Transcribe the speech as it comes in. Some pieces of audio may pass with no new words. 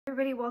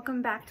Everybody,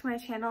 welcome back to my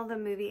channel, The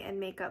Movie and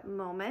Makeup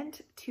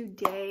Moment.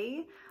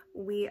 Today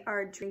we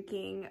are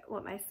drinking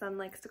what my son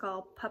likes to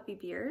call puppy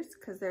beers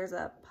because there's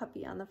a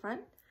puppy on the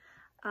front.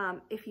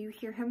 If you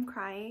hear him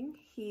crying,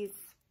 he's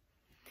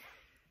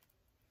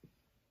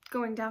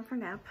going down for a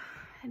nap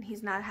and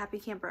he's not a happy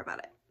camper about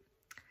it.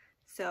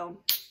 So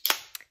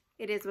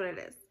it is what it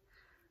is.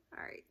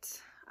 All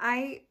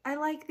right, I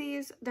like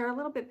these. They're a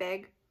little bit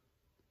big,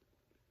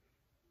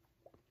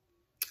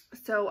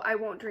 so I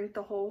won't drink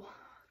the whole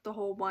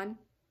one.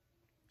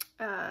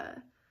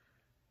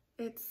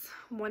 It's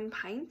 1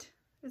 pint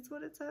is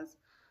what it says.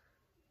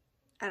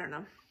 I don't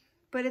know,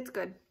 but it's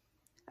good.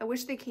 I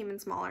wish they came in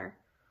smaller.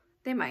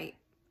 They might.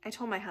 I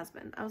told my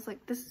husband, I was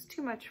like, this is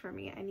too much for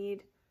me. I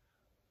need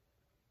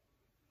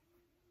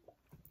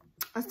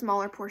a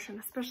smaller portion,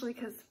 especially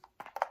because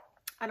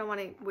I don't want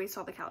to waste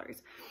all the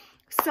calories.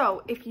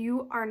 So if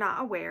you are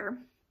not aware,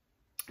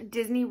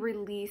 Disney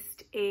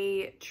released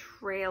a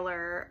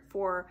trailer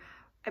for,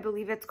 I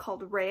believe it's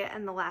called Raya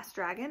and the Last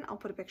Dragon. I'll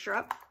put a picture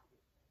up.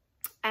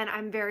 And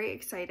I'm very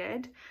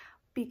excited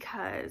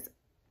because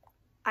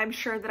I'm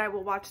sure that I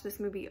will watch this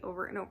movie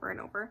over and over and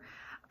over.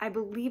 I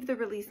believe the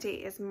release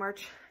date is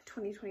March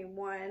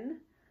 2021.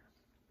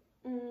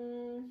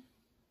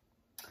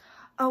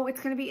 Oh, it's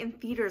going to be in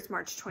theaters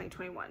March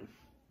 2021.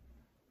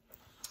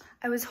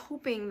 I was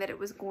hoping that it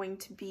was going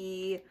to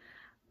be,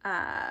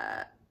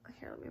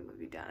 here, let me move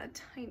you down a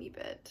tiny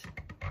bit.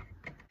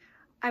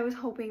 I was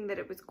hoping that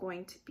it was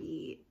going to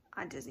be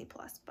on Disney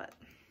Plus, but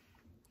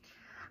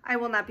I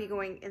will not be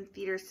going in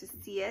theaters to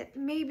see it.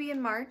 Maybe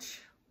in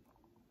March.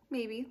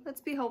 Maybe.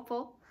 Let's be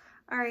hopeful.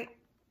 All right.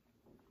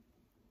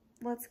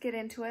 Let's get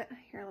into it.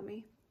 Here, let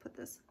me put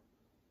this.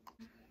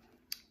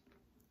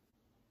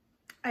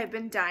 I've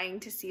been dying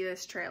to see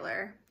this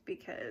trailer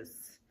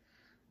because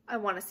I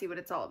want to see what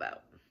it's all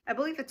about. I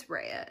believe it's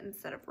Raya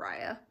instead of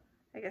Raya.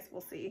 I guess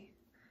we'll see.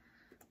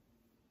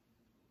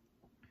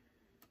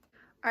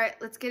 All right,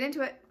 let's get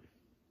into it.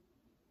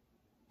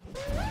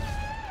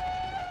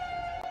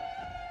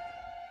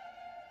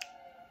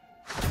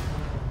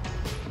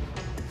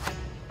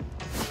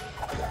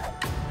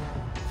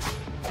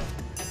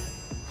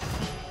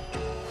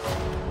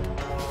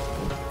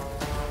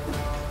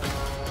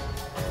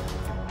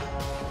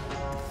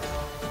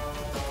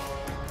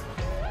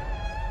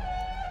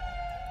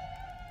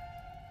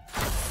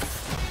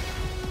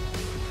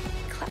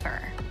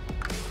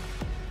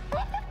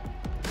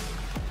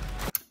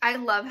 I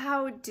love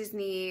how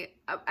Disney,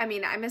 I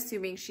mean, I'm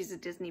assuming she's a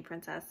Disney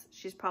princess.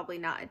 She's probably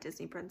not a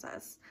Disney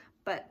princess,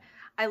 but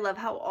I love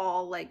how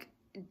all like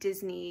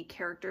Disney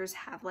characters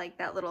have like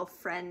that little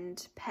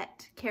friend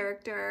pet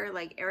character.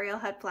 Like Ariel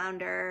had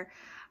Flounder,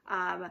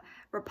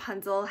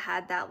 Rapunzel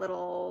had that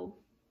little,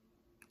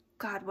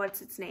 God,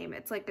 what's its name?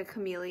 It's like a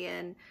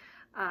chameleon,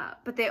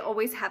 but they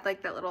always have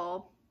like that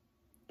little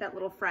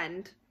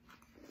friend.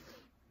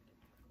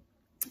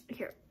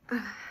 Here,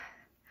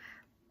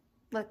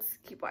 let's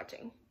keep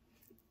watching.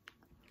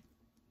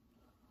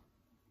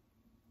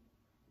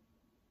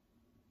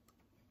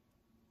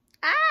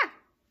 Ah!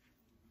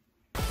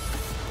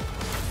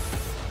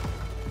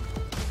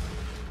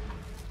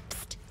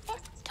 Psst.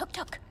 Tuk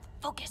tuk,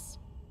 focus.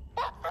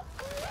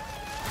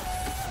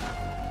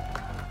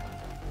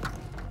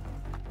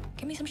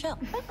 Give me some shell.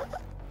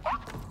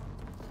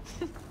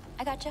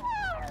 I gotcha.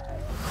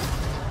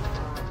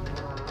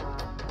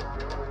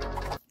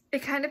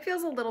 It kind of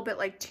feels a little bit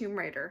like Tomb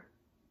Raider.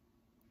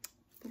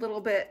 A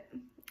little bit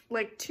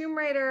like Tomb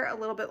Raider, a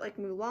little bit like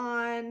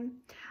Mulan.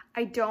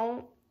 I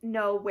don't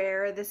know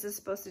where this is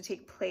supposed to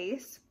take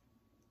place.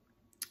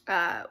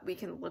 We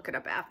can look it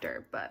up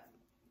after, but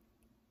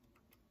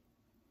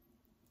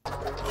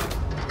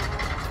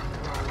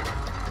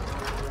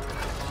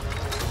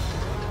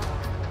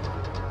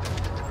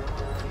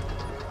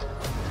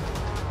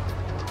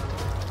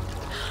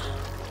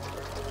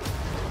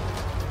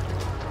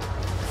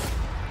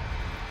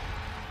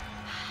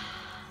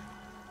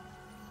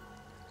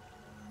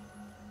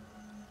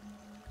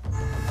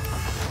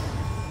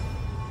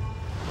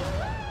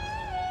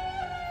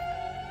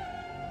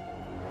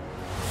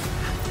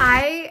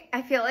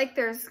I feel like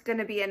there's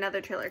gonna be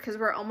another trailer because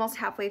we're almost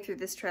halfway through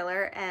this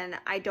trailer and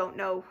I don't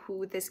know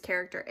who this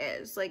character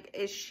is. Like,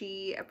 is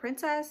she a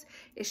princess?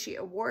 Is she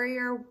a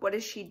warrior? What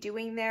is she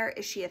doing there?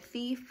 Is she a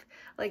thief?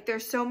 Like,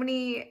 there's so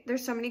many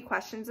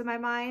questions in my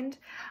mind.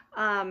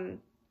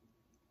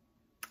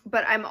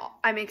 But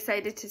I'm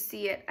excited to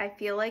see it. I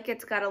feel like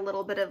it's got a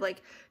little bit of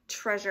like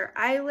Treasure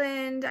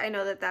Island. I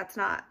know that that's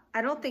not,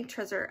 I don't think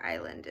Treasure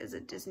Island is a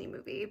Disney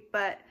movie,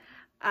 but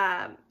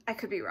I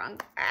could be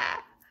wrong.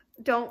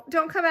 Don't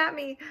come at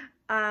me.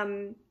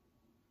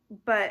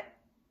 But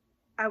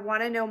I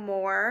want to know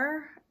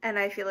more, and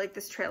I feel like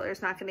this trailer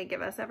is not going to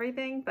give us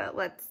everything, but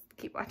let's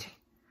keep watching.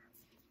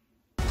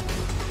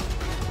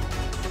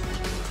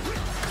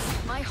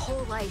 My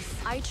whole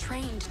life, I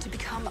trained to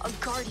become a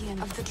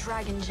guardian of the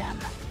Dragon Gem.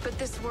 But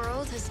this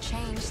world has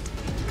changed.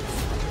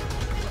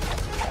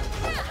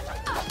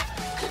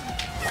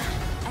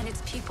 And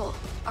its people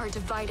are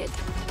divided.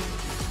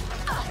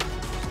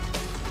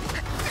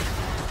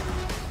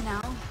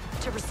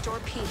 to restore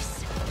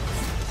peace.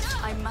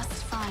 I must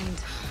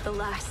find the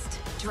last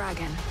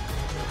dragon.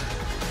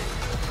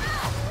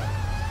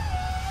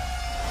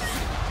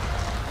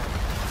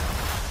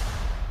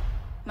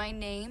 My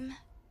name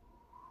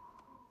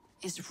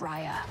is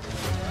Raya.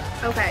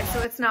 Okay,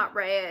 so it's not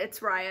Raya, it's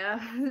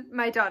Raya.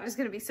 My daughter's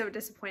gonna be so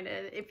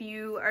disappointed. If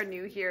you are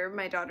new here,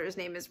 my daughter's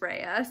name is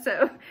Raya,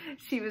 so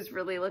she was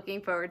really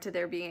looking forward to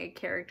there being a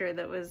character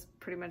that was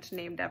pretty much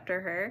named after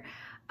her.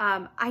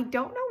 I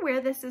don't know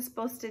where this is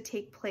supposed to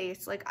take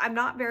place. Like, I'm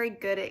not very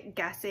good at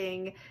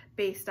guessing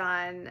based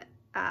on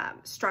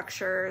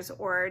structures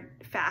or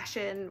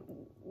fashion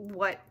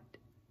what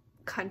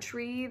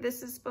country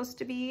this is supposed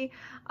to be.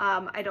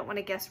 I don't want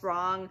to guess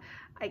wrong.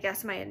 I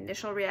guess my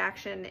initial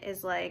reaction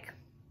is like,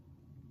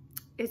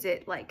 is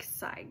it like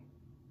Saigon,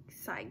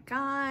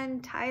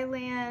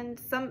 Thailand,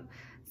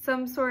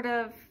 some sort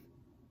of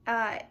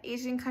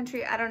Asian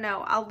country? I don't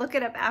know. I'll look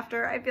it up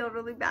after. I feel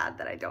really bad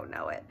that I don't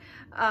know it.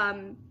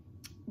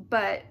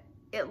 But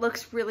it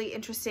looks really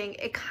interesting.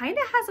 It kind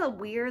of has a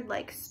weird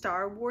like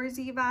Star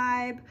Wars-y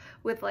vibe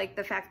with like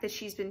the fact that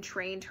she's been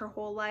trained her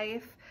whole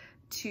life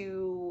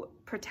to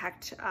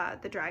protect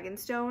the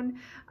Dragonstone.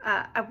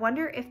 I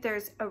wonder if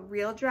there's a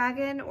real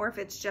dragon or if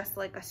it's just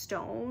like a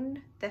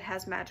stone that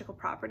has magical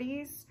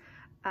properties,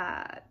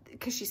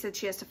 because she said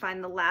she has to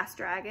find the last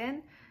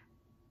dragon.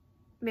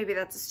 Maybe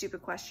that's a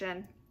stupid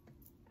question.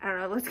 I don't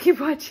know. Let's keep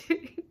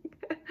watching.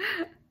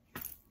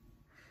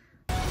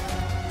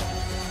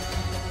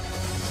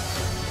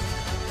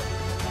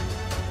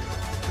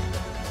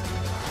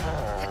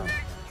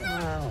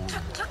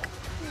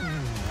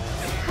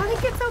 How did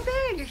it get so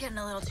big? You're getting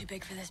a little too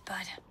big for this,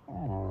 bud.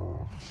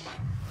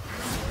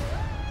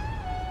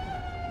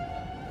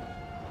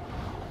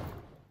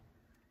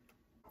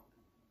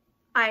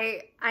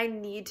 I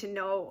need to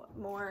know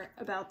more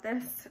about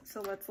this,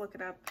 so let's look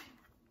it up.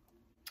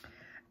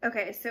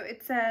 Okay, so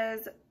it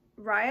says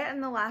Raya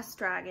and the Last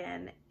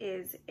Dragon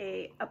is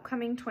a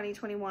upcoming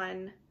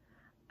 2021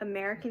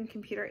 American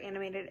computer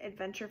animated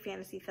adventure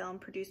fantasy film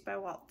produced by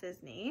Walt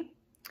Disney.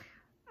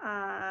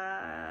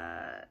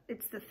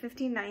 It's the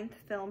 59th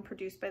film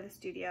produced by the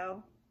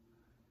studio.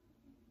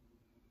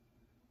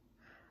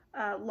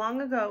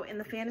 Long ago, in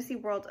the fantasy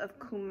world of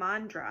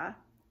Kumandra,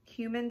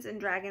 humans and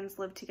dragons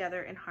lived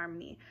together in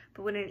harmony.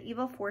 But when an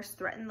evil force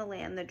threatened the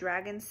land, the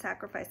dragons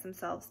sacrificed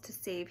themselves to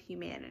save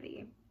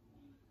humanity.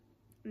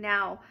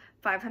 Now,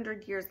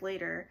 500 years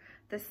later,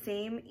 the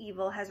same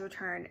evil has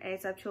returned, and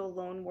it's up to a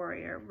lone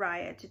warrior,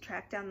 Raya, to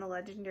track down the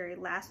legendary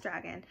last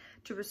dragon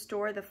to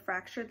restore the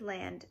fractured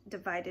land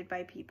divided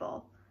by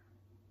people.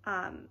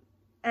 And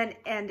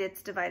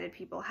its divided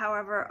people.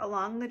 However,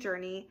 along the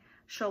journey,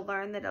 she'll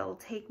learn that it'll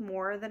take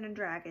more than a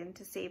dragon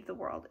to save the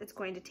world. It's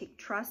going to take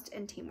trust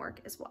and teamwork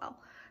as well.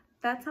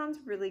 That sounds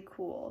really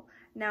cool.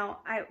 Now,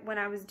 when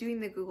I was doing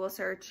the Google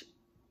search,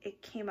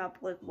 it came up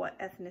like what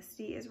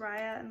ethnicity is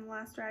Raya in The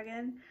Last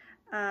Dragon.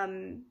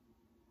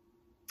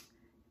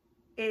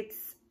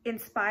 It's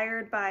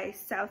inspired by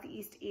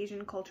Southeast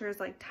Asian cultures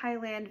like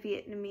Thailand,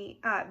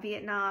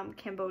 Vietnam,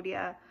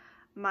 Cambodia,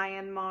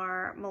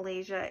 Myanmar,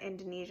 Malaysia,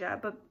 Indonesia,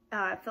 but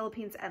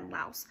Philippines and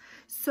Laos.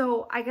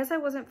 So I guess I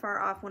wasn't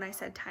far off when I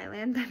said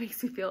Thailand. That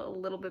makes me feel a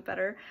little bit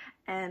better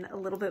and a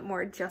little bit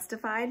more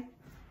justified.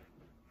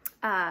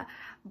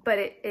 But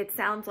it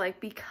sounds like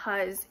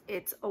because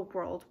it's a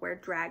world where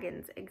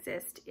dragons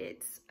exist,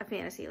 it's a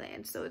fantasy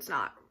land, so it's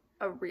not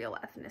a real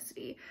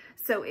ethnicity.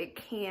 So it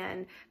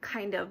can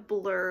kind of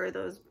blur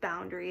those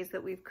boundaries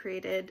that we've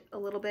created a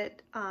little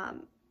bit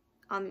on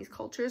these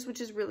cultures,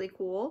 which is really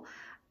cool.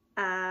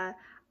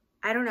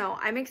 I don't know.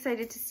 I'm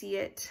excited to see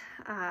it.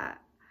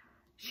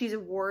 She's a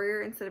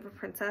warrior instead of a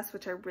princess,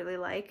 which I really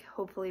like.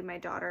 Hopefully my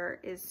daughter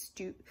is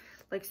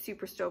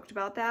super stoked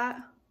about that.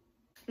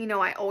 You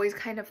know, I always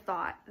kind of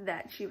thought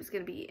that she was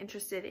going to be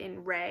interested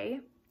in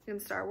Rey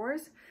in Star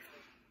Wars.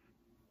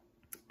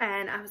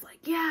 And I was like,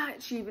 yeah,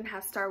 she even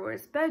has Star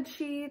Wars bed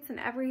sheets and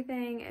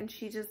everything. And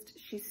she's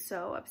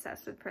so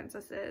obsessed with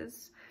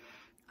princesses.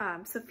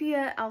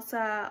 Sophia,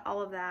 Elsa,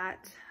 all of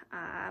that.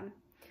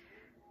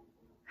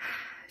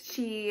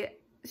 She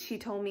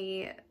told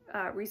me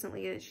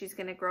recently that she's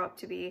going to grow up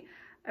to be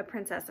a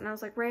princess. And I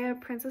was like,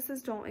 Raya,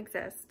 princesses don't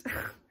exist.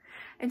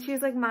 And she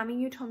was like,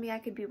 Mommy, you told me I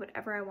could be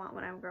whatever I want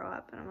when I grow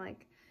up. And I'm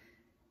like,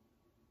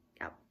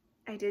 yep,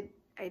 I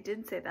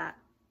did say that.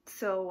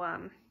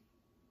 So,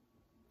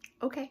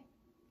 okay,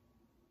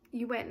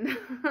 you win.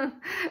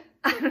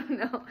 I don't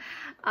know.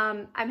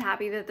 I'm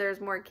happy that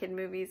there's more kid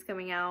movies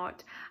coming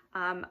out.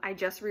 I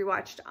just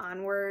rewatched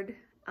Onward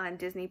on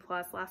Disney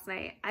Plus last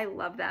night. I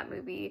love that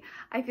movie.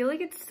 I feel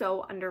like it's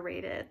so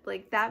underrated.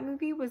 Like, that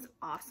movie was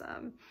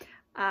awesome.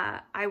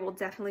 I will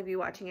definitely be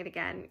watching it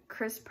again.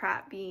 Chris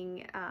Pratt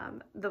being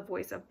the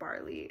voice of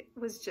Barley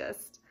was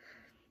just,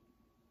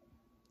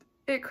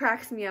 it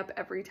cracks me up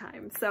every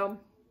time. So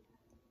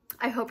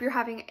I hope you're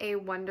having a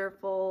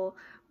wonderful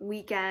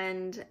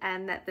weekend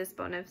and that this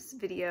bonus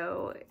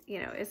video,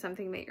 you know, is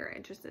something that you're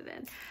interested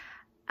in.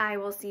 I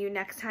will see you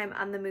next time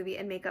on the Movie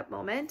and Makeup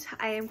Moment.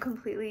 I am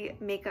completely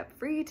makeup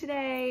free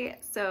today,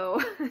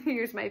 so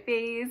here's my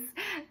face.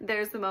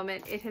 There's the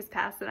moment. It has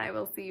passed, and I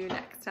will see you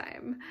next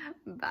time.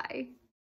 Bye.